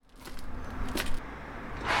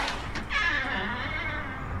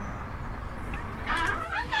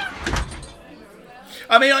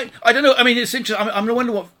I mean, I don't know. I mean, it's interesting. I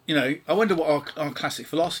wonder what I wonder what our classic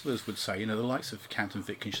philosophers would say. The likes of Kant and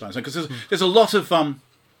Wittgenstein, because there's a lot of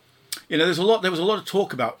there was a lot of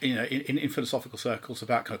talk about in philosophical circles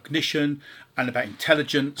about cognition and about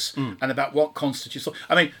intelligence and about what constitutes.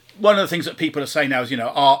 I mean, one of the things that people are saying now is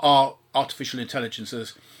are artificial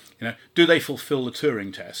intelligences, do they fulfil the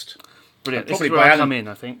Turing test? Brilliant. This is where I come in,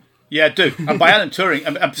 I think. Yeah, do. And by Alan Turing,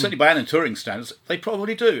 and certainly by Alan Turing's standards, they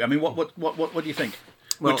probably do. I mean, what do you think?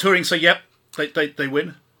 Would Turing say, "Yep, they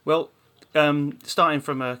win"? Well, starting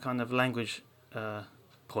from a kind of language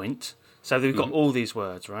point, so we've got all these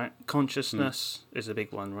words, right? Consciousness is a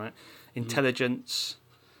big one, right? Intelligence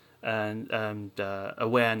and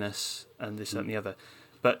awareness and this and the other.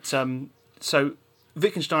 But so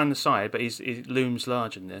Wittgenstein aside, but he looms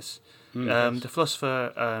large in this. The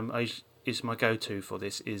philosopher is my go-to for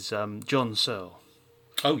this is John Searle.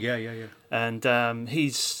 Oh yeah. And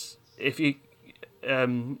he's, if you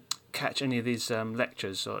catch any of these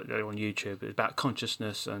lectures on YouTube about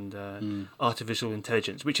consciousness and artificial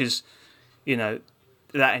intelligence, which is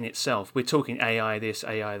that in itself, we're talking AI this,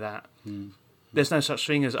 AI that. There's no such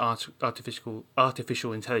thing as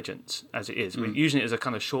artificial intelligence as it is. We're using it as a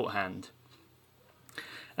kind of shorthand.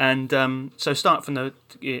 And so start from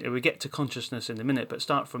we get to consciousness in a minute, but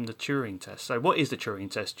start from the Turing test. So what is the Turing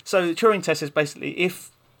test? So the Turing test is basically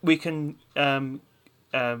if we can,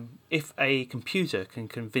 if a computer can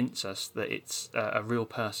convince us that it's a real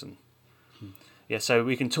person. Yeah, so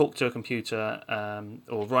we can talk to a computer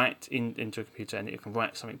or write into a computer and it can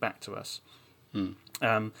write something back to us.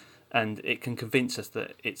 And it can convince us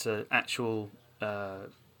that it's an actual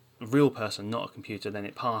real person, not a computer, then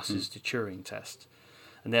it passes the Turing test.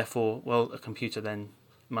 And therefore, a computer then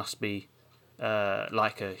must be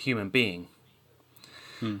like a human being.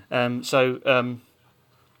 So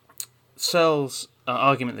Searle's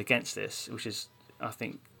argument against this, which is, I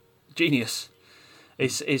think, genius,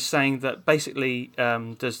 is saying that basically,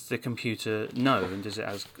 does the computer know and does it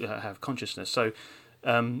have consciousness? So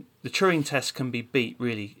the Turing test can be beat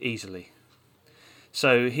really easily.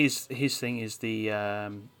 So his thing is the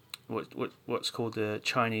what's called the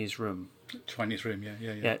Chinese room. Chinese room, yeah.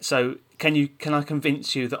 Yeah. So can I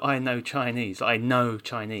convince you that I know Chinese? That I know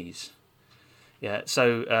Chinese. Yeah.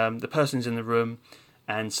 So the person's in the room,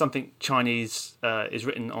 and something Chinese is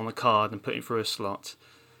written on a card and put it through a slot,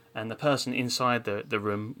 and the person inside the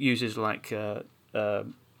room uses like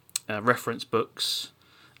reference books,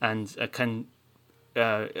 and can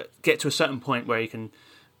get to a certain point where you can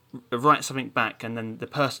write something back, and then the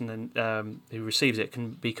person who receives it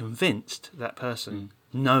can be convinced that person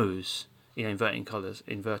knows.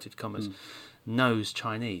 Inverted commas, knows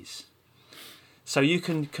Chinese. So you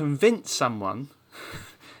can convince someone.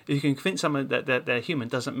 That they're human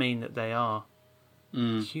doesn't mean that they are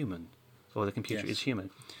human, or the computer is human.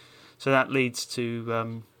 So that leads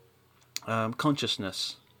to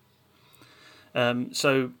consciousness.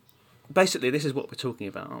 So basically, this is what we're talking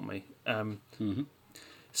about, aren't we?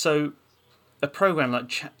 So a program like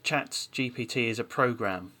ChatGPT is a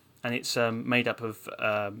program. And it's made up of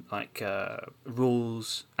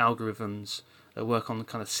rules, algorithms that work on the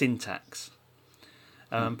kind of syntax.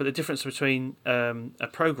 But the difference between a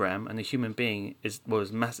program and a human being is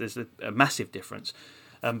a massive difference.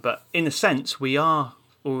 But in a sense, we are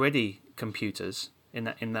already computers in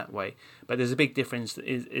that way. But there's a big difference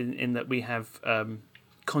in that we have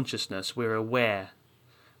consciousness. We're aware.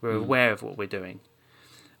 We're aware of what we're doing,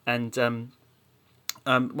 and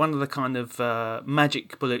one of the kind of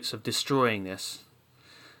magic bullets of destroying this,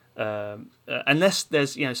 unless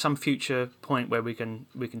there's some future point where we can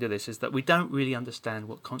do this, is that we don't really understand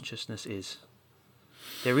what consciousness is.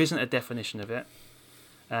 There isn't a definition of it,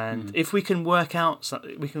 and if we can work out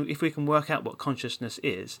what consciousness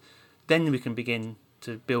is, then we can begin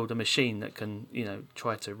to build a machine that can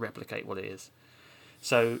try to replicate what it is.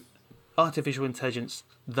 So, artificial intelligence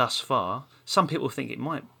thus far, some people think it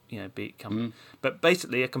might become, but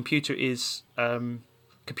basically a computer is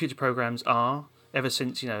computer programs are, ever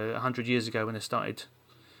since 100 years ago when they started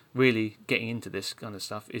really getting into this kind of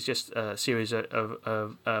stuff, is just a series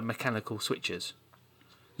of mechanical switches,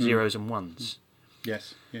 zeros and ones.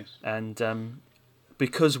 Yes. And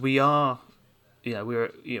because we are,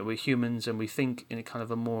 we're humans and we think in a kind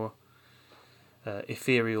of a more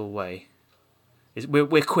ethereal way.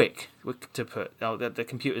 We're quick to put the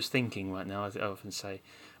computer's thinking right now, as I often say.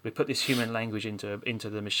 We put this human language into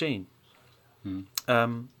the machine,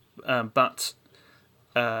 but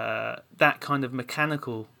that kind of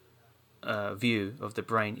mechanical view of the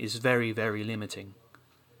brain is very, very limiting.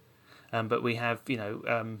 But we have,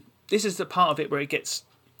 this is the part of it where it gets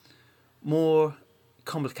more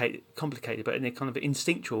complicated, but in a kind of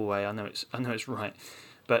instinctual way. I know it's right,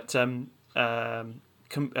 but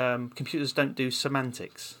computers don't do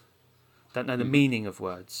semantics, don't know the meaning of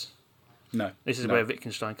words. No, this is where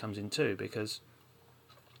Wittgenstein comes in too, because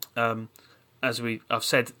as I've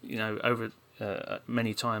said, over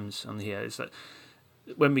many times on here, is that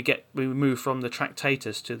when we move from the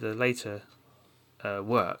Tractatus to the later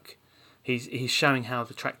work, he's showing how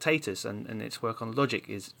the Tractatus and its work on logic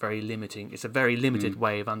is very limiting. It's a very limited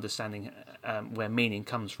way of understanding where meaning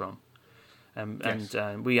comes from,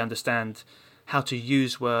 and we understand how to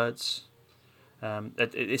use words.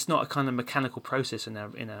 It's not a kind of mechanical process in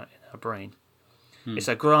our brain. It's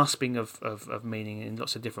a grasping of meaning in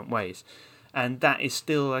lots of different ways, and that is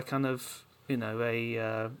still a kind of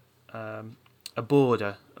a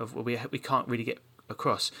border of what we can't really get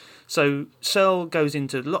across. So Searle goes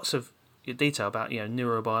into lots of detail about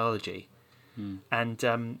neurobiology,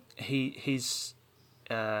 and his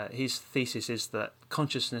thesis is that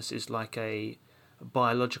consciousness is like a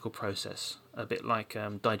biological process, a bit like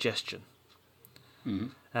digestion.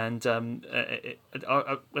 And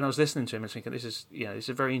when I was listening to him, I was thinking, this is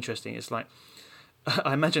very interesting. It's like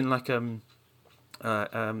I imagine like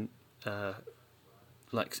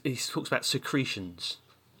he talks about secretions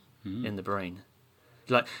in the brain.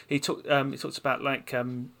 Like he talks about like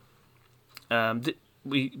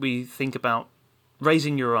we think about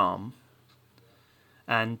raising your arm,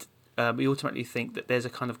 and we ultimately think that there's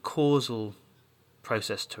a kind of causal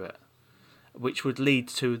process to it, which would lead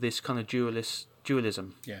to this kind of dualism.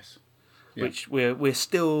 Yes. Yeah. Which we're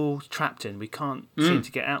still trapped in. We can't seem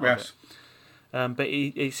to get out of it. But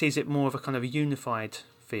he sees it more of a kind of a unified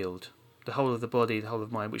field, the whole of the body, the whole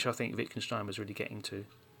of mind, which I think Wittgenstein was really getting to.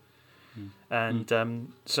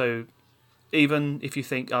 And so even if you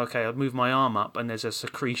think, okay, I'll move my arm up and there's a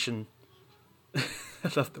secretion,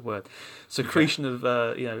 I love the word, secretion of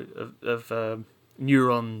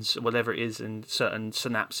neurons, whatever it is, in certain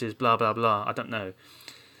synapses, blah, blah, blah, I don't know,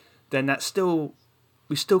 then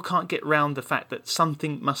we still can't get round the fact that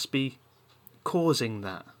something must be causing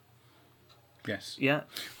that. Yes. Yeah.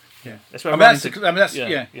 Yeah. That's what that's the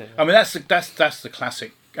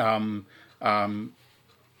classic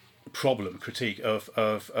problem critique of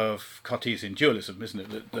Cartesian dualism, isn't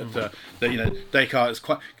it? That Descartes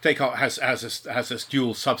has this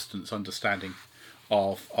dual substance understanding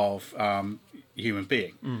of human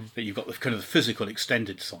being. That you've got the kind of the physical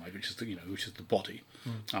extended side, which is the body.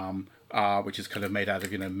 Which is kind of made out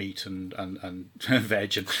of meat and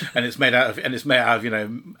veg, and it's made out of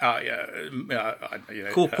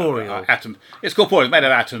corporeal atom. It's corporeal. It's made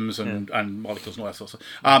out of atoms and molecules and all that sort of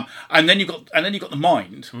stuff. And then you've got the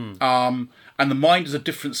mind. And the mind is a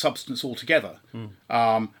different substance altogether.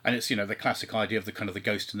 And it's the classic idea of the kind of the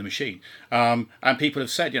ghost in the machine. And people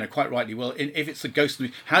have said quite rightly, well, if it's the ghost,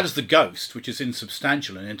 how does the ghost, which is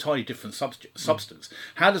insubstantial and an entirely different substance,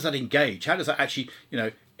 how does that engage? How does that actually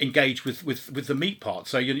engage with the meat part?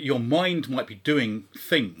 So your mind might be doing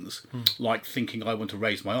things like thinking, I want to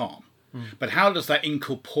raise my arm. But how does that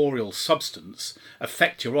incorporeal substance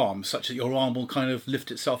affect your arm such that your arm will kind of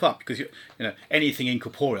lift itself up? Because anything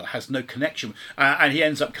incorporeal has no connection, and he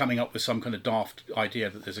ends up coming up with some kind of daft idea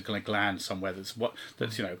that there's a kind of gland somewhere that's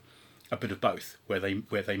a bit of both where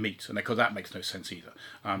they meet, and because that makes no sense either,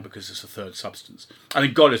 because it's a third substance. I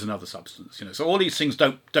mean, God is another substance, So all these things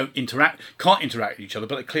can't interact with each other,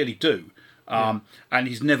 but they clearly do. And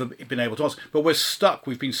he's never been able to answer. But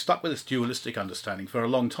we've been stuck with this dualistic understanding for a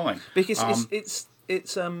long time. Because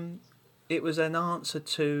it was an answer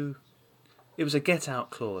to, it was a get out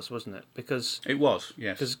clause, wasn't it? Because it was,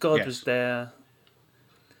 yes. Because God was there,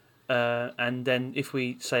 and then if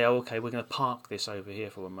we say, oh, okay, we're going to park this over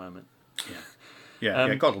here for a moment.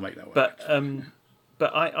 Yeah, God will make that work.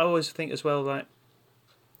 But I always think as well, like,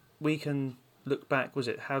 we can look back,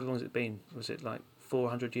 how long has it been? Was it like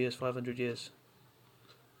 400 years, 500 years,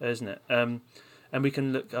 isn't it? And we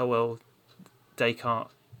can look. Oh well,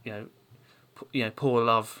 Descartes, poor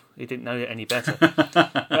love. He didn't know it any better.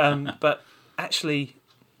 But actually,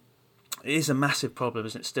 it is a massive problem,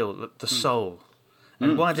 isn't it? Still, the soul.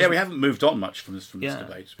 And why? We haven't moved on much from this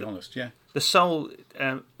debate, to be honest. Yeah, the soul.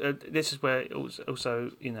 This is where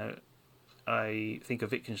also I think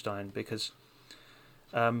of Wittgenstein, because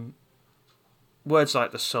words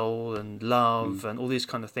like the soul and love and all these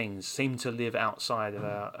kind of things seem to live outside of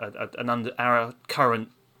our current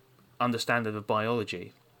understanding of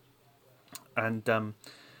biology, and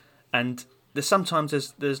there's sometimes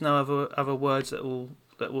there's no other words that will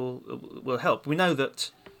help. We know that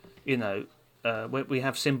we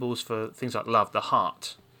have symbols for things like love, the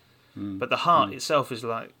heart, but the heart itself is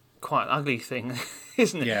like quite an ugly thing,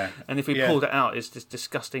 isn't it? Yeah. And if we pulled it out, it's this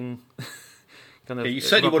disgusting kind of. Yeah, you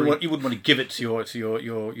certainly wouldn't want to give it to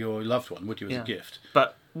your loved one, would you, as a gift?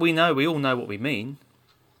 But we all know what we mean.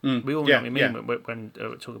 We all know what we mean when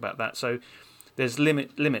we talk about that. So there's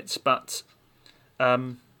limits, but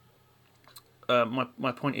my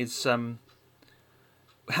point is,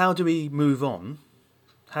 how do we move on?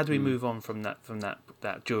 How do we move on from that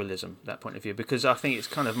dualism, that point of view? Because I think it's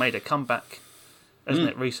kind of made a comeback, hasn't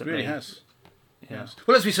it, recently? It really has. Yeah. Yes.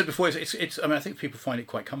 Well, as we said before, it's. I mean, I think people find it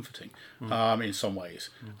quite comforting, in some ways.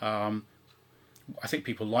 I think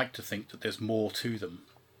people like to think that there's more to them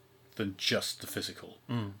than just the physical,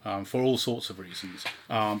 for all sorts of reasons.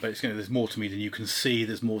 But it's, there's more to me than you can see.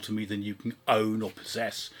 There's more to me than you can own or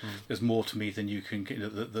possess. There's more to me than you can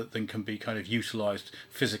than can be kind of utilised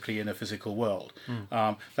physically in a physical world.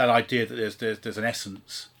 That idea that there's an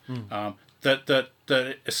essence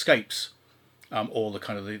that escapes all the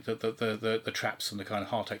kind of the traps and the kind of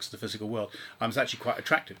heartaches of the physical world is actually quite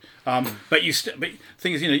attractive. But the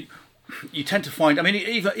thing is, you tend to find, I mean,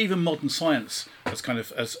 even modern science has kind of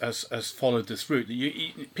has followed this route.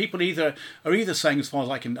 People are either saying, as far as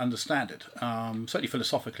I can understand it, certainly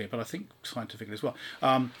philosophically, but I think scientifically as well,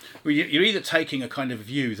 you're either taking a kind of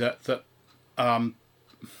view that the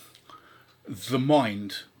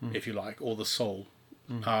mind, if you like, or the soul,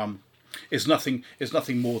 is nothing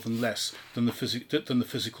more than less than the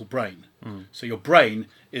physical brain. So your brain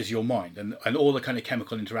is your mind, and all the kind of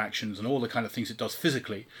chemical interactions and all the kind of things it does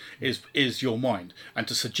physically is your mind. And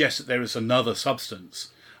to suggest that there is another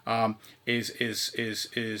substance is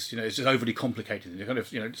just overly complicated. You kind of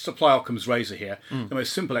just apply Occam's razor here. The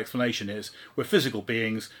most simple explanation is we're physical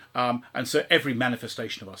beings, and so every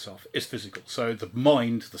manifestation of ourselves is physical. So the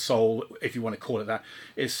mind, the soul, if you want to call it that,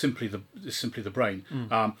 is simply the brain.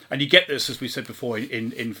 And you get this, as we said before,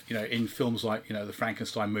 in films like the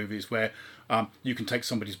Frankenstein movies, where you can take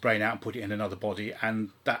somebody's brain out and put it in another body, and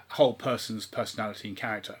that whole person's personality and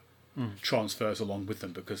character transfers along with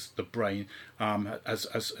them, because the brain is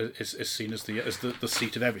seen as the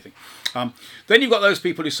seat of everything. Then you've got those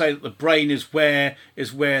people who say that the brain is where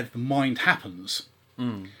the mind happens.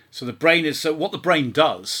 So the brain is what the brain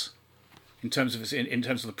does in terms of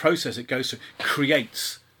the process it goes through,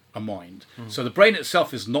 creates a mind. So the brain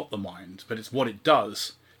itself is not the mind, but it's what it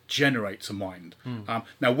does generates a mind.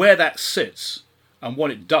 Now, where that sits and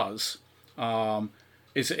what it does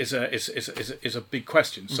is a big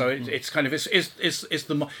question. So it's kind of is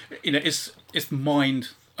the mind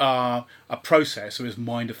a process, or is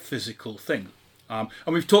mind a physical thing? And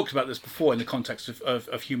we've talked about this before in the context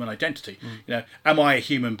of human identity. Am I a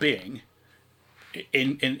human being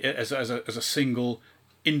as a single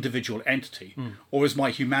individual entity, or is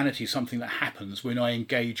my humanity something that happens when I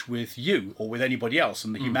engage with you or with anybody else,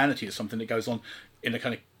 and the humanity is something that goes on in a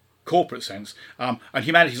kind of corporate sense, and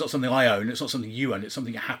humanity is not something I own, it's not something you own, it's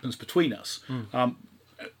something that happens between us.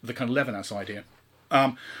 The kind of Levinas idea.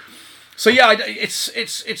 So yeah, it's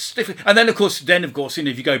different. And then of course,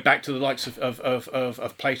 if you go back to the likes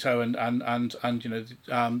of Plato and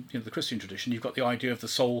the Christian tradition, you've got the idea of the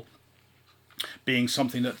soul being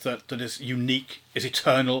something that is unique, is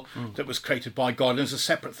eternal, that was created by God, and is a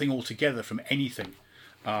separate thing altogether from anything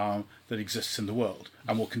that exists in the world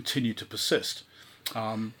and will continue to persist.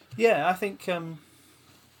 I think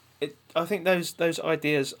I think those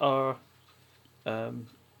ideas are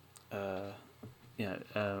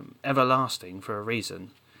everlasting for a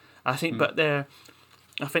reason. I think, but they're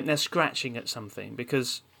scratching at something,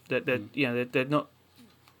 because they're not.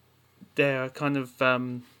 They're kind of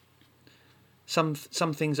some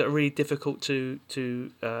things that are really difficult to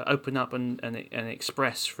open up and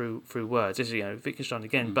express through words. This is Wittgenstein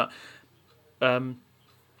again, but.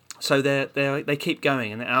 So they keep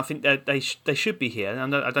going, and I think they should be here.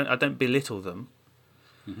 And I don't belittle them,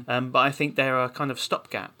 but I think they're a kind of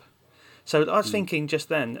stopgap. So I was thinking just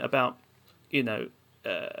then about,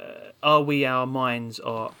 are we our minds,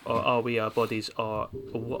 or are we our bodies, or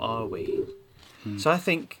what are we? So I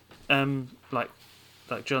think, like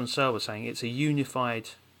John Searle was saying, it's a unified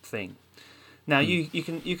thing. Now you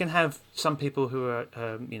can have some people who are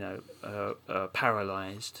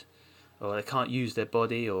paralysed, or they can't use their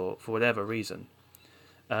body, or for whatever reason,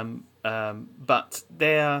 but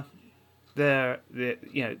their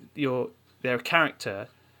character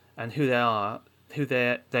and who they are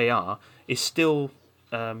is still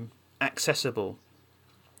accessible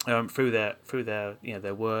through their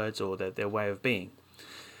words or their way of being.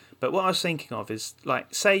 But what I was thinking of is,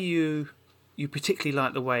 like, say you particularly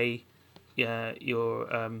like the way your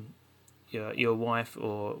wife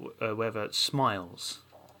or whoever smiles,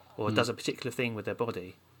 or does a particular thing with their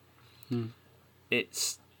body.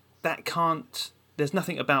 It's that can't. There's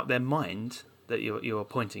nothing about their mind that you're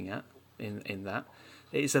pointing at in that.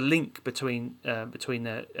 It's a link between their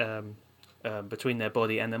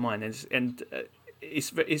body and their mind,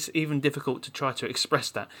 it's even difficult to try to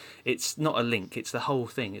express that. It's not a link; it's the whole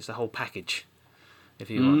thing. It's the whole package, if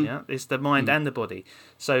you want. Yeah, it's the mind and the body.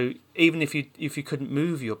 So even if you couldn't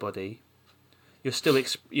move your body, you still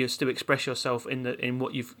express yourself in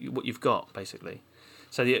what you've got, basically.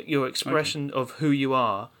 So your expression of who you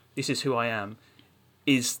are, this is who I am,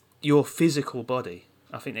 is your physical body.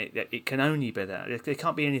 I think it can only be that. There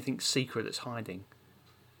can't be anything secret that's hiding.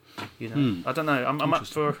 You know, I don't know. I'm up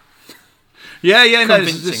for. Yeah. No,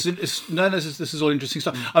 this is all interesting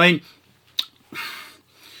stuff. I mean,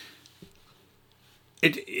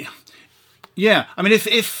 Yeah. I mean,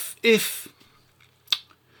 if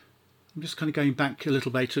I'm just kind of going back a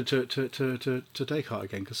little bit to Descartes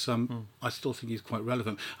again, because I still think he's quite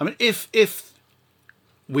relevant. I mean, if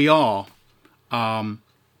we are,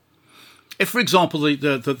 if for example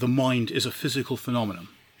the mind is a physical phenomenon,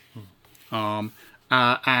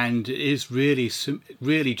 and is really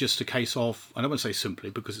just a case of, I don't want to say simply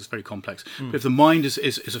because it's very complex, but if the mind is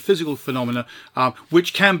a physical phenomenon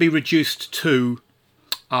which can be reduced to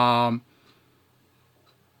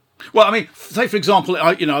well, I mean, say for example,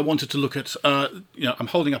 I wanted to look at, I'm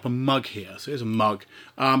holding up a mug here. So here's a mug.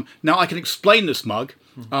 Now I can explain this mug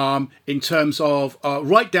in terms of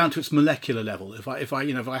right down to its molecular level. If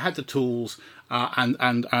I had the tools and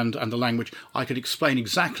the language, I could explain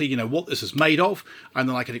exactly what this is made of, and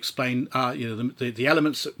then I could explain the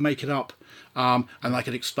elements that make it up, and I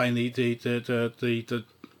could explain the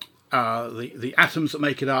atoms that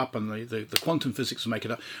make it up, and the quantum physics that make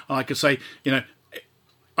it up. And I could say,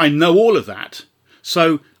 I know all of that,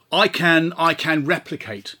 so I can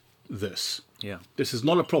replicate this. Yeah, this is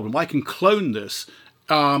not a problem. I can clone this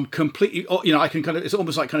completely. I can kind of. It's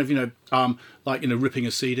almost like ripping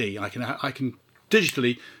a CD. I can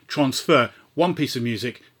digitally transfer one piece of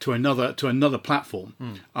music to another platform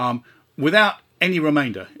without any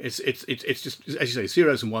remainder. It's just, as you say,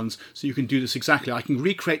 zeros and ones. So you can do this exactly. I can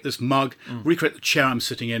recreate this mug, recreate the chair I'm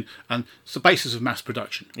sitting in, and it's the basis of mass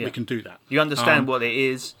production. Yeah. We can do that. You understand what it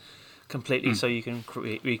is completely, so you can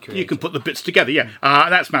recreate. You can put the bits together. Yeah,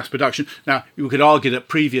 that's mass production. Now you could argue that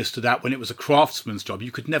previous to that, when it was a craftsman's job,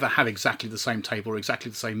 you could never have exactly the same table or exactly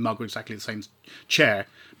the same mug or exactly the same chair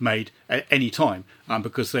made at any time,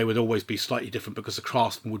 because they would always be slightly different, because the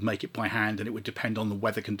craftsman would make it by hand and it would depend on the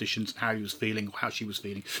weather conditions and how he was feeling or how she was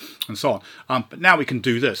feeling and so on. But now we can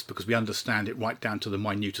do this because we understand it right down to the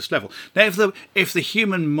minutest level. Now if the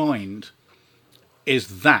human mind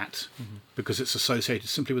is that, because it's associated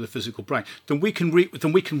simply with the physical brain, then we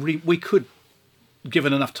could,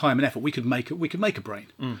 given enough time and effort, we could make a brain.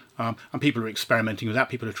 And people are experimenting with that.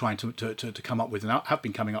 People are trying to come up with, and have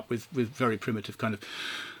been coming up with very primitive kind of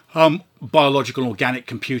biological and organic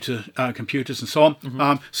computers and so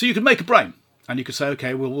on. So you could make a brain, and you could say,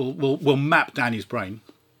 okay, we'll map Danny's brain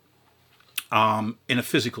in a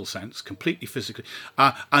physical sense, completely physically,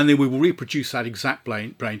 and then we will reproduce that exact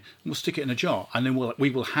brain, and we'll stick it in a jar, and then we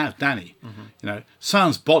will have Danny.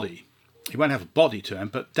 Sans body. He won't have a body to him,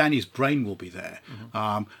 but Danny's brain will be there,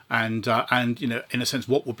 and in a sense,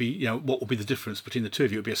 what will be the difference between the two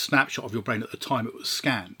of you? It would be a snapshot of your brain at the time it was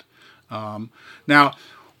scanned. Now,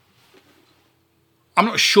 I'm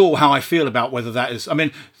not sure how I feel about whether that is. I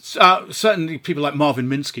mean, certainly people like Marvin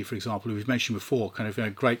Minsky, for example, who we've mentioned before, kind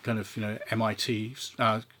of great kind of MIT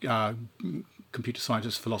computer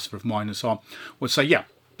scientist, philosopher of mind, and so on, would say, yeah.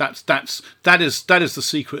 That is the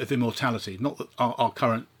secret of immortality. Not that our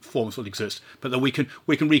current forms will exist, but that we can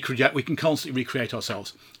recreate. We can constantly recreate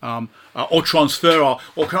ourselves, or transfer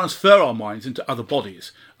our minds into other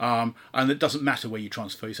bodies. And it doesn't matter where you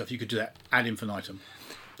transfer yourself. You could do that ad infinitum.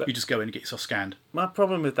 But you just go in and get yourself scanned. My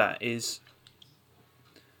problem with that is,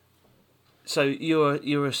 so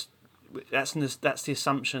that's the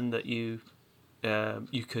assumption that you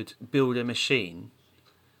could build a machine.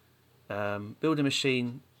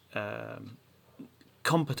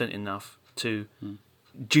 Competent enough to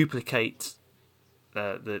duplicate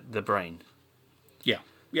the brain.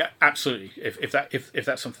 Yeah, absolutely. If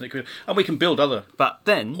that's something that could, and we can build other, but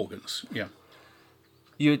then organs. Yeah,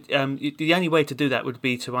 the only way to do that would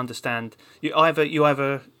be to understand. You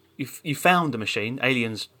found the machine.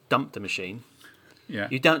 Aliens dumped the machine. Yeah.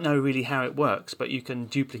 You don't know really how it works, but you can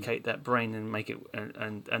duplicate that brain and make it,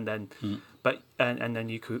 and then, and then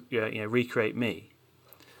you could recreate me,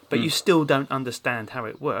 but you still don't understand how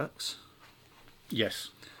it works. Yes.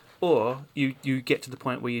 Or you get to the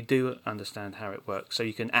point where you do understand how it works, so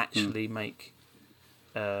you can actually make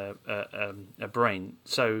a brain.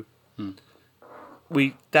 So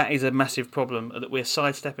that is a massive problem that we're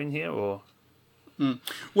sidestepping here, or?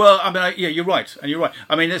 Well, I mean, yeah, you're right, and you're right.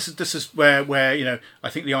 I mean, this is where you know,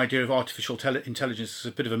 I think the idea of artificial intelligence is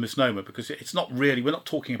a bit of a misnomer, because it's not really. We're not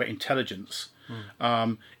talking about intelligence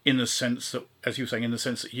in the sense that, as you were saying, in the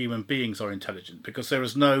sense that human beings are intelligent, because there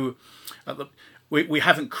is no. We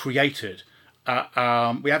haven't created.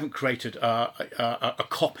 We haven't created a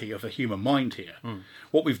copy of a human mind here.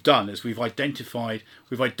 What we've done is we've identified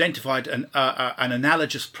an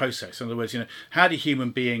analogous process. In other words, you know, how do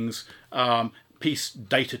human beings piece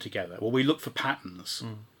data together? Well, we look for patterns.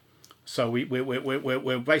 So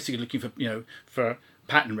we're basically looking for, you know, for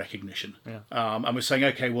pattern recognition. And we're saying,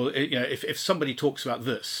 okay, well, you know, if somebody talks about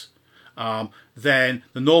this, then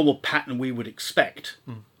the normal pattern we would expect.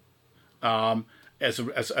 As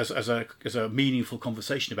a meaningful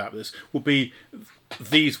conversation about this will be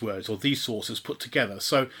these words or these sources put together.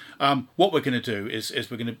 So what we're going to do is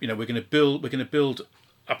we're going to build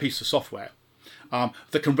a piece of software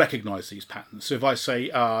that can recognise these patterns. So if I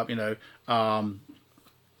say I don't know,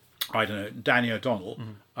 Danny O'Donnell,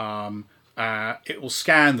 it will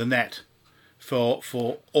scan the net for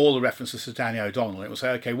all the references to Danny O'Donnell. It will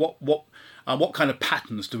say, okay, what kind of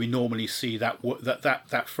patterns do we normally see that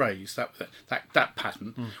phrase, that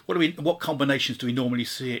pattern? What combinations do we normally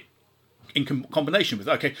see it in combination with?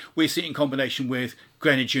 Okay, we see it in combination with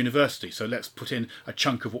Greenwich University, so let's put in a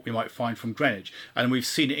chunk of what we might find from Greenwich. And we've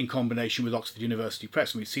seen it in combination with Oxford University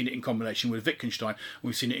Press, and we've seen it in combination with Wittgenstein, and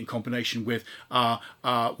we've seen it in combination with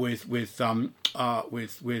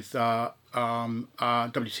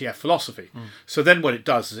WTF philosophy. So then what it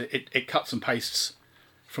does is it cuts and pastes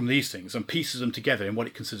from these things and pieces them together in what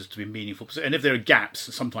it considers to be meaningful. And if there are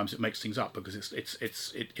gaps, sometimes it makes things up because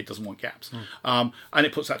it doesn't want gaps, and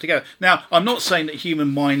it puts that together. Now, I'm not saying that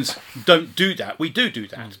human minds don't do that. We do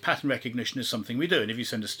that. Pattern recognition is something we do. And if you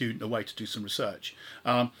send a student away to do some research,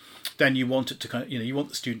 then you want it to kind of, you want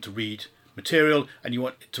the student to read material, and you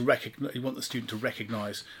want the student to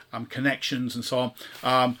recognise connections and so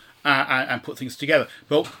on, and put things together.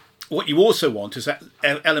 But what you also want is that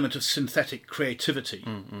element of synthetic creativity.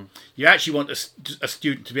 You actually want a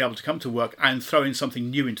student to be able to come to work and throw in something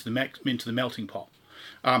new into the melting pot.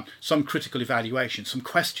 Some critical evaluation, some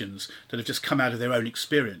questions that have just come out of their own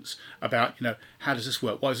experience about, you know, how does this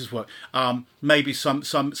work? Why does this work? Maybe some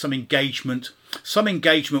engagement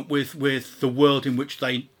with the world in which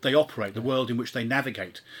they operate, the world in which they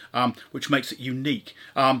navigate, which makes it unique,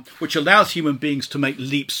 which allows human beings to make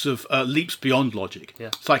leaps beyond logic.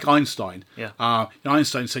 It's like Einstein.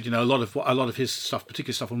 Einstein said, you know, a lot of his stuff,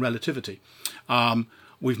 particularly stuff on relativity.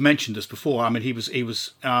 We've mentioned this before. I mean, he was.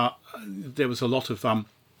 There was a lot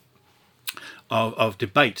of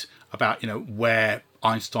debate about, you know, where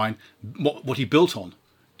Einstein, what he built on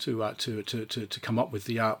to come up with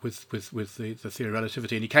the theory of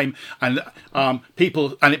relativity, and he came and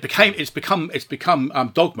people, and it's become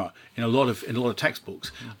dogma in a lot of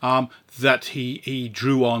textbooks, that he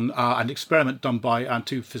drew on an experiment done by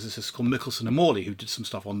two physicists called Michelson and Morley, who did some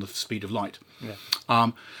stuff on the speed of light.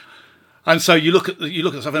 And so you look at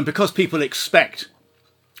the stuff, and because people expect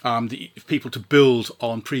people to build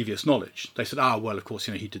on previous knowledge, they said, well, of course,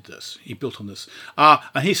 you know, he did this, he built on this,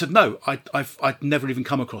 and he said, no, I'd never even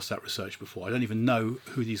come across that research before. I don't even know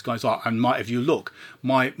who these guys are. And if you look,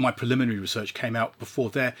 my preliminary research came out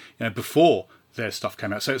before their stuff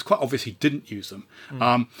came out, so it's quite obvious he didn't use them.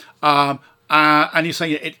 And he's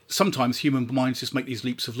saying sometimes human minds just make these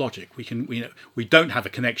leaps of logic. We don't have a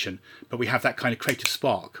connection, but we have that kind of creative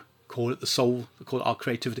spark. Call it the soul, call it our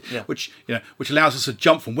creativity, which allows us to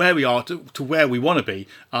jump from where we are to where we want to be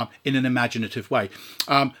in an imaginative way.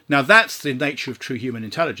 Now that's the nature of true human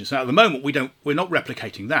intelligence. Now at the moment we're not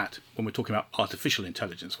replicating that when we're talking about artificial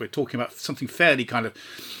intelligence. We're talking about something fairly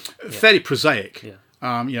prosaic.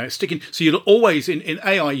 Sticking. So you'll always in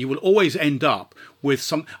AI you will always end up with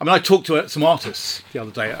some. I mean, I talked to some artists the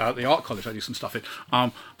other day at the art college. I do some stuff in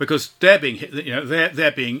because they're being hit. You know,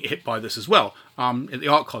 they're being hit by this as well. At the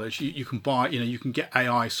art college, you can buy. You know, you can get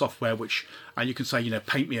AI software which you can say, you know,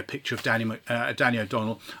 paint me a picture of Danny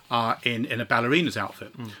O'Donnell in a ballerina's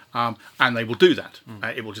outfit, and they will do that.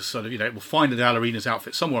 It will just sort of, you know, it will find a ballerina's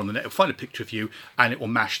outfit somewhere on the net. It will find a picture of you, and it will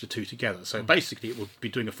mash the two together. So basically, it will be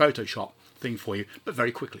doing a Photoshop thing for you, but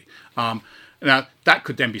very quickly. Now that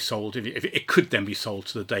could then be sold. If it could then be sold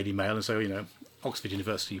to the Daily Mail, and so, you know, Oxford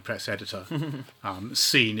University Press editor,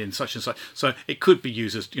 seen in such and such. So it could be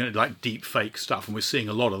used as, you know, like deep fake stuff, and we're seeing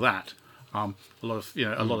a lot of that. A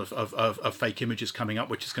lot of fake images coming up,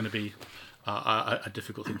 which is going to be a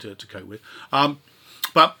difficult thing to cope with.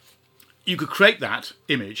 But you could create that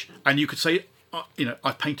image, and you could say,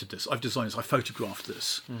 I painted this, I've designed this, I photographed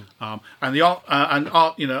this, and the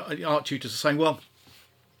art tutors are saying, well,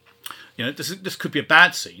 this could be a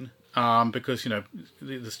bad scene because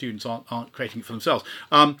the students aren't creating it for themselves.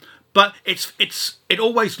 But it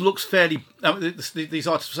always looks fairly. These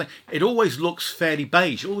artists are saying it always looks fairly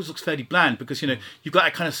beige. It always looks fairly bland because you've got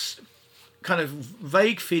that kind of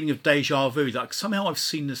vague feeling of deja vu. Like somehow I've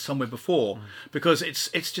seen this somewhere before because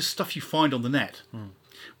it's just stuff you find on the net.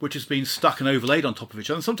 Which has been stuck and overlaid on top of each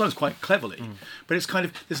other, and sometimes quite cleverly. But it's kind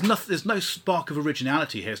of there's no spark of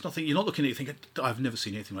originality here. It's nothing. You're not looking at it thinking, I've never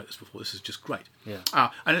seen anything like this before. This is just great. Yeah.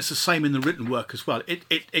 And it's the same in the written work as well.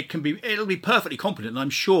 It'll be perfectly competent, and I'm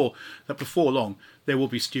sure that before long there will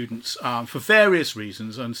be students for various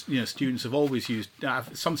reasons, and students have always used.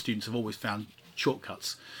 Some students have always found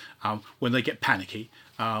shortcuts when they get panicky.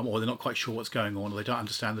 Or they're not quite sure what's going on, or they don't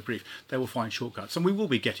understand the brief, they will find shortcuts. And we will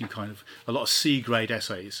be getting kind of a lot of C-grade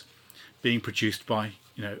essays being produced by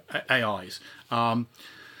AIs that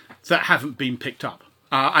haven't been picked up.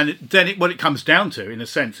 What it comes down to, in a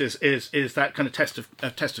sense, is that kind of test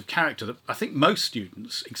of character that I think most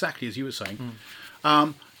students, exactly as you were saying,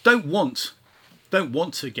 don't want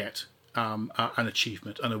to get an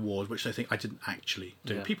achievement, an award, which they think I didn't actually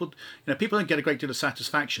do. Yeah. People don't get a great deal of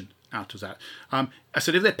satisfaction out of that. I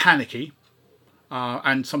said if they're panicky,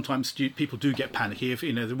 and sometimes people do get panicky if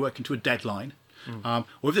they're working to a deadline, or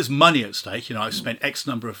if there's money at stake. I've spent X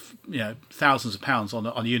number of thousands of pounds on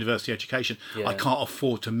a university education. Yeah. I can't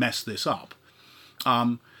afford to mess this up.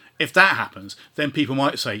 If that happens, then people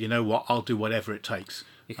might say, you know what, I'll do whatever it takes.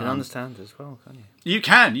 You can understand as well, can't you? You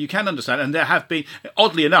can understand, and there have been,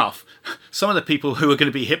 oddly enough, some of the people who are going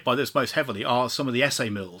to be hit by this most heavily are some of the essay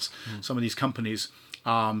mills, some of these companies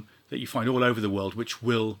that you find all over the world, which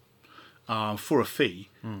will, for a fee,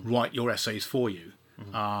 write your essays for you,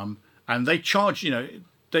 and they charge,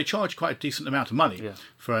 quite a decent amount of money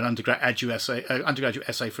for an undergraduate essay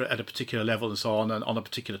at a particular level and so on a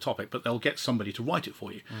particular topic, but they'll get somebody to write it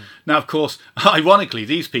for you. Now, of course, ironically,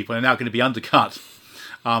 these people are now going to be undercut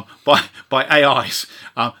by AIs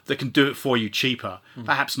that can do it for you cheaper,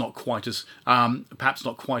 perhaps not quite as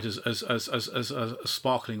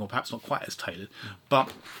sparkling, or perhaps not quite as tailored,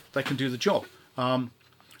 but they can do the job. And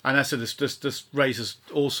as I said, this raises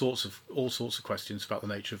all sorts of questions about the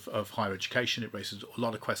nature of higher education. It raises a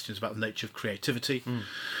lot of questions about the nature of creativity.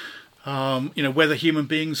 Whether human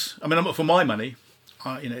beings. I mean, for my money,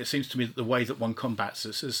 it seems to me that the way that one combats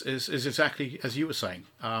this is exactly as you were saying,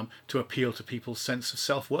 to appeal to people's sense of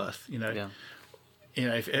self-worth. You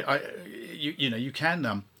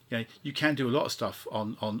can do a lot of stuff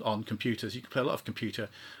on computers. You can play a lot of computer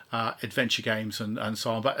adventure games and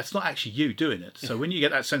so on, but it's not actually you doing it. So when you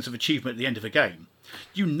get that sense of achievement at the end of a game,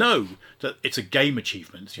 you know that it's a game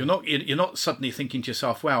achievement. You're not suddenly thinking to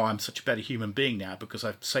yourself, "Wow, I'm such a better human being now because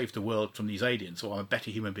I've saved the world from these aliens," or "I'm a better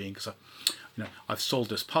human being because I've solved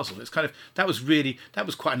this puzzle." It's kind of that was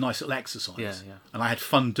quite a nice little exercise, and I had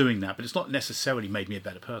fun doing that. But it's not necessarily made me a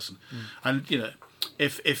better person. And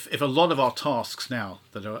if a lot of our tasks now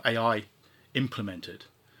that are AI implemented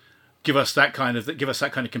give us that kind of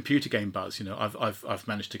computer game buzz, I've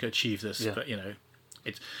managed to achieve this, but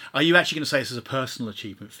are you actually going to say this is a personal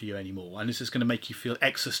achievement for you anymore? And is this going to make you feel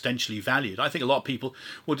existentially valued? I think a lot of people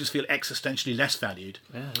will just feel existentially less valued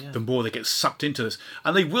the more they get sucked into this.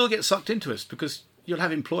 And they will get sucked into this because you'll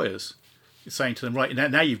have employers saying to them, right,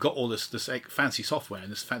 now you've got all this fancy software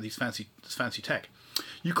and this fancy tech.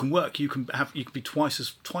 You can work. You can be twice as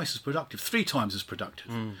productive, 3 times as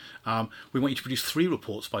productive. We want you to produce 3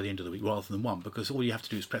 reports by the end of the week rather than 1, because all you have to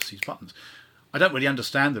do is press these buttons. I don't really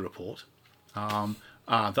understand the report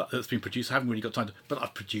that's been produced. I haven't really got time but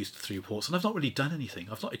I've produced 3 reports and I've not really done anything.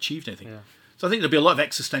 I've not achieved anything. Yeah. So I think there'll be a lot of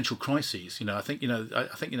existential crises. I think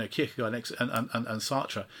Kierkegaard and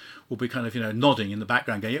Sartre will be kind of nodding in the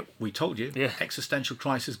background, going, "Yeah, we told you, existential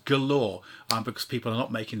crisis galore," because people are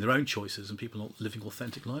not making their own choices and people are not living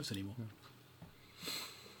authentic lives anymore.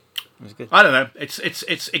 That's good. I don't know.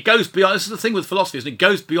 It goes beyond. This is the thing with philosophy, is it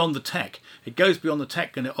goes beyond the tech. It goes beyond the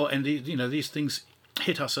tech, and these things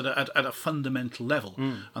hit us at a fundamental level,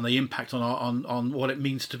 and they impact on what it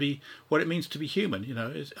means to be human.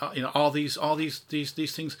 Are these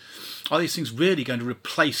things really going to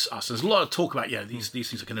replace us? There's a lot of talk about these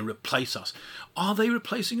things are going to replace us. Are they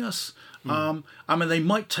replacing us? I mean, they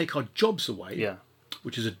might take our jobs away,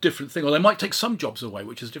 which is a different thing, or they might take some jobs away,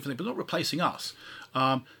 which is a different thing, but not replacing us,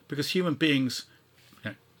 because human beings,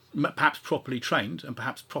 perhaps properly trained and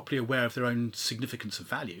perhaps properly aware of their own significance and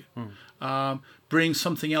value, bring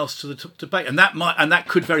something else to the debate, and that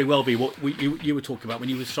could very well be what you were talking about when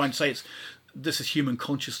you were trying to say this is human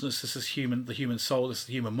consciousness, this is the human soul, this is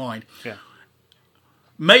the human mind.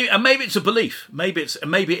 maybe it's a belief. Maybe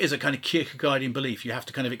it is a kind of Kierkegaardian belief. You have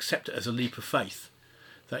to kind of accept it as a leap of faith.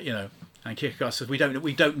 That and Kierkegaard says we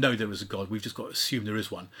don't know there is a God. We've just got to assume there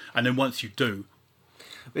is one. And then once you do,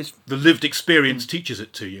 the lived experience teaches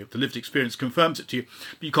it to you. The lived experience confirms it to you.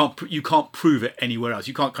 But you can't prove it anywhere else.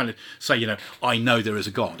 You can't kind of say I know there is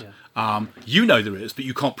a God. Yeah. You know there is, but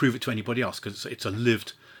you can't prove it to anybody else because it's a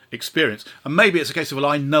lived experience. And maybe it's a case of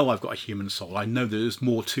I know I've got a human soul. I know there's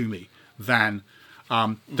more to me than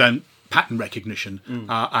pattern recognition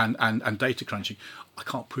and data crunching. I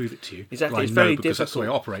can't prove it to you. Exactly, it's very because that's the way I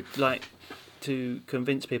operate. Like to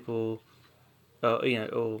convince people,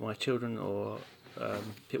 or my children, or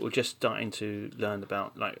people just starting to learn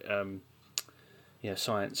about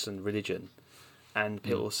science and religion, and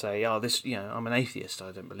people say, "Oh, this, I'm an atheist.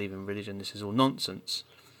 I don't believe in religion. This is all nonsense."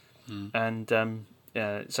 And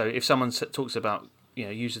so if someone talks about,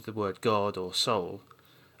 uses the word God or soul,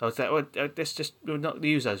 I would say, we'll not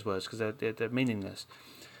use those words because they're meaningless.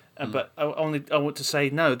 But I want to say,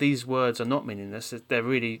 no, these words are not meaningless. They're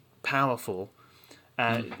really powerful.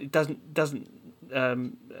 It doesn't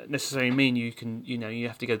necessarily mean you can, you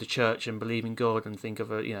have to go to church and believe in God and think of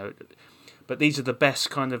but these are the best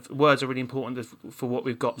kind of words are really important for what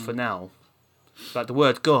we've got for now. Like the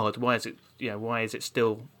word God, why is it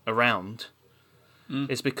still around?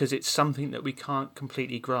 It's because it's something that we can't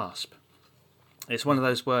completely grasp. It's one of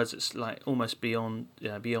those words that's like almost beyond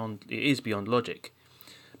logic,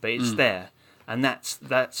 but it's there, and that's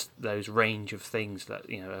those range of things that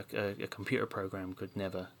a computer program could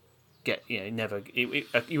never get. A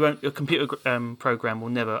computer program will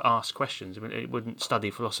never ask questions. I mean, it wouldn't study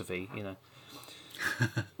philosophy.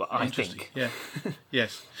 But I think,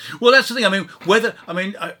 yes. Well, that's the thing. I mean,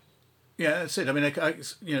 that's it. I mean,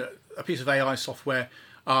 a piece of AI software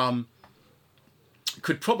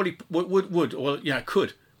could probably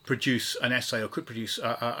could produce an essay or could produce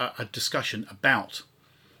a discussion about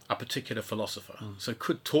a particular philosopher. So it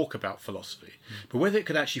could talk about philosophy, but whether it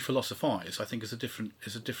could actually philosophize, I think, is a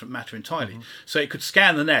different matter entirely. So it could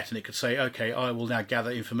scan the net and it could say, okay, I will now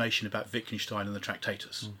gather information about Wittgenstein and the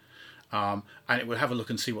Tractatus, and it will have a look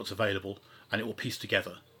and see what's available, and it will piece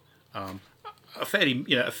together a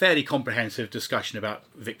fairly comprehensive discussion about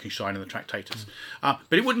Wittgenstein and the Tractatus,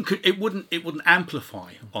 but it wouldn't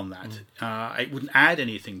amplify on that. It wouldn't add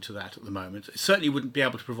anything to that at the moment. It certainly wouldn't be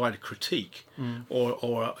able to provide a critique,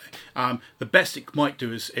 or the best it might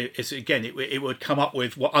do is again it would come up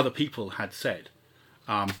with what other people had said,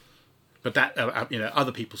 but that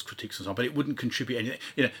other people's critiques and so on. But it wouldn't contribute anything.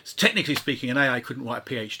 Technically speaking, an AI couldn't write a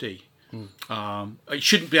PhD. It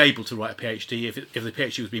shouldn't be able to write a PhD if the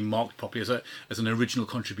PhD was being marked properly as an original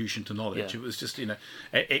contribution to knowledge. It was just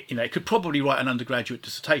it could probably write an undergraduate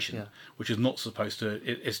dissertation, which is not supposed to.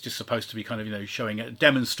 It's just supposed to be kind of showing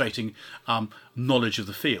demonstrating knowledge of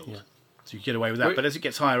the field. So you get away with that. But as it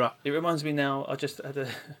gets higher up, it reminds me now. I just had a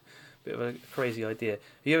bit of a crazy idea.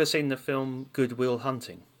 Have you ever seen the film Good Will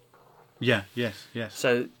Hunting? Yeah. Yes.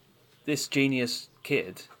 So this genius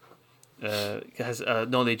kid has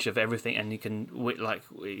knowledge of everything, and he can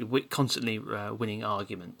constantly winning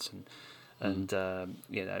arguments, and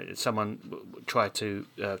someone tried to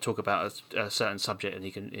talk about a certain subject, and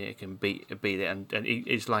he can beat it, and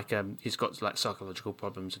he's like he's got like psychological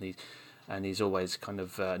problems, and he's always kind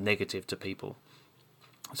of negative to people.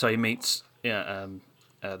 So he meets the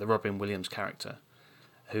Robin Williams character,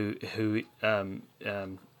 who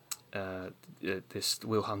this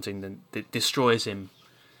Will Hunting then destroys him.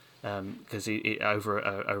 Because he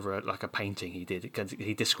over like a painting he did,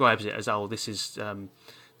 he describes it as, this is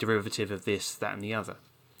derivative of this, that, and the other.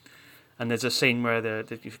 And there's a scene where the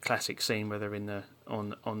classic scene where they're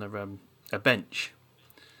on a bench,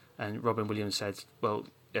 and Robin Williams said, "Well,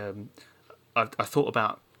 I thought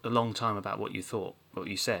about a long time about what you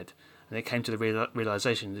said, and it came to the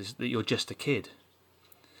realization that you're just a kid,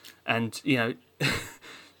 and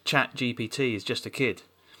Chat GPT is just a kid."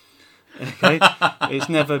 Okay, it's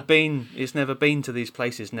never been to these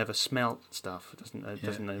places, never smelt stuff.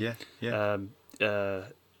 Doesn't know.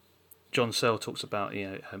 John Searle talks about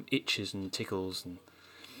itches and tickles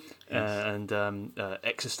and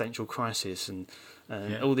existential crisis and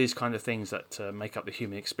all these kind of things that make up the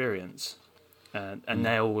human experience, and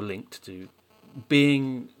they're all linked to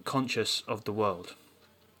being conscious of the world,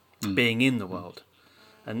 being in the world,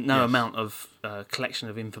 and no amount of collection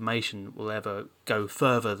of information will ever go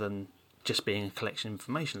further than just being a collection of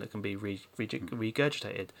information that can be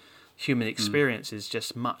regurgitated. Human experience is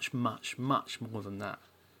just much, much, much more than that.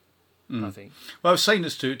 I think. Well, I was saying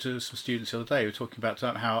this to some students the other day. We were talking about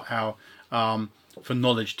how for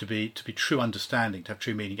knowledge to be true understanding, to have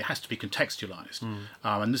true meaning, it has to be contextualized.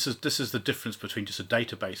 And this is the difference between just a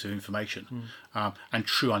database of information and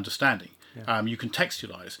true understanding. Yeah. You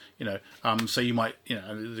contextualize, so you might,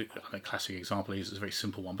 a classic example is a very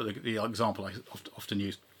simple one, but the example I often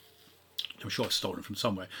use, I'm sure I've stolen from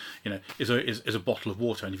somewhere, is a bottle of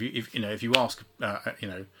water. And if you ask,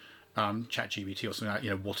 ChatGPT or something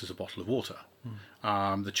like, what is a bottle of water?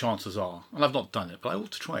 The chances are, and I've not done it, but I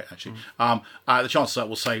ought to try it actually. The chances are it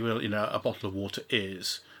will say, well, a bottle of water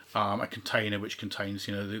is a container which contains,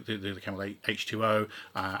 the chemical H2O,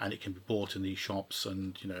 and it can be bought in these shops,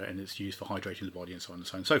 and and it's used for hydrating the body, and so on and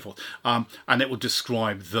so on and so forth. And it will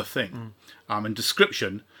describe the thing. And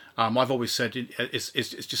description, I've always said, it's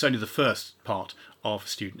just only the first part of a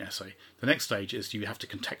student essay. The next stage is you have to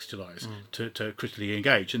contextualise to critically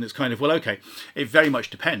engage, and it's kind of, well, okay, it very much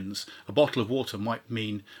depends. A bottle of water might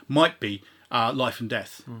be life and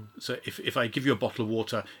death. So if I give you a bottle of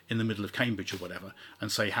water in the middle of Cambridge or whatever,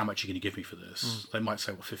 and say, how much are you going to give me for this? They might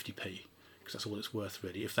say, well, 50p, because that's all it's worth,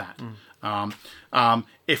 really, if that.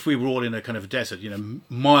 If we were all in a kind of desert,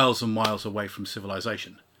 miles and miles away from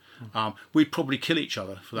civilization, we'd probably kill each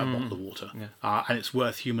other for that bottle of water. And it's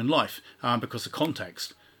worth human life, because the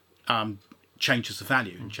context changes the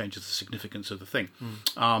value and changes the significance of the thing.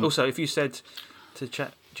 Also, if you said to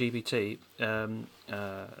ChatGPT,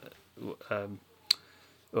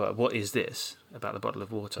 what is this about the bottle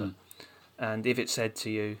of water? And if it said to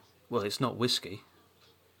you, well, it's not whiskey,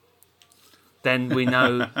 then we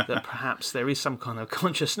know that perhaps there is some kind of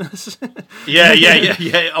consciousness. Yeah.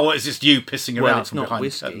 Or it's just you pissing around. Well, it's not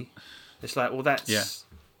whiskey. It's like, well, that's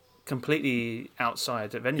completely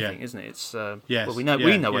outside of anything, isn't it? It's yes. Well, we know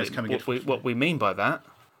what we mean by that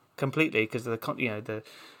completely, because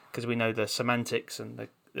because we know the semantics, and the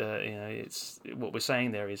it's what we're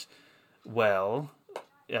saying there is, well,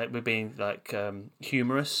 we're being like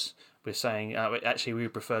humorous. We're saying actually we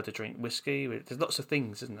prefer to drink whiskey. There's lots of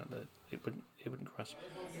things, isn't it, that it wouldn't grasp.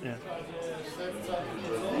 Yeah.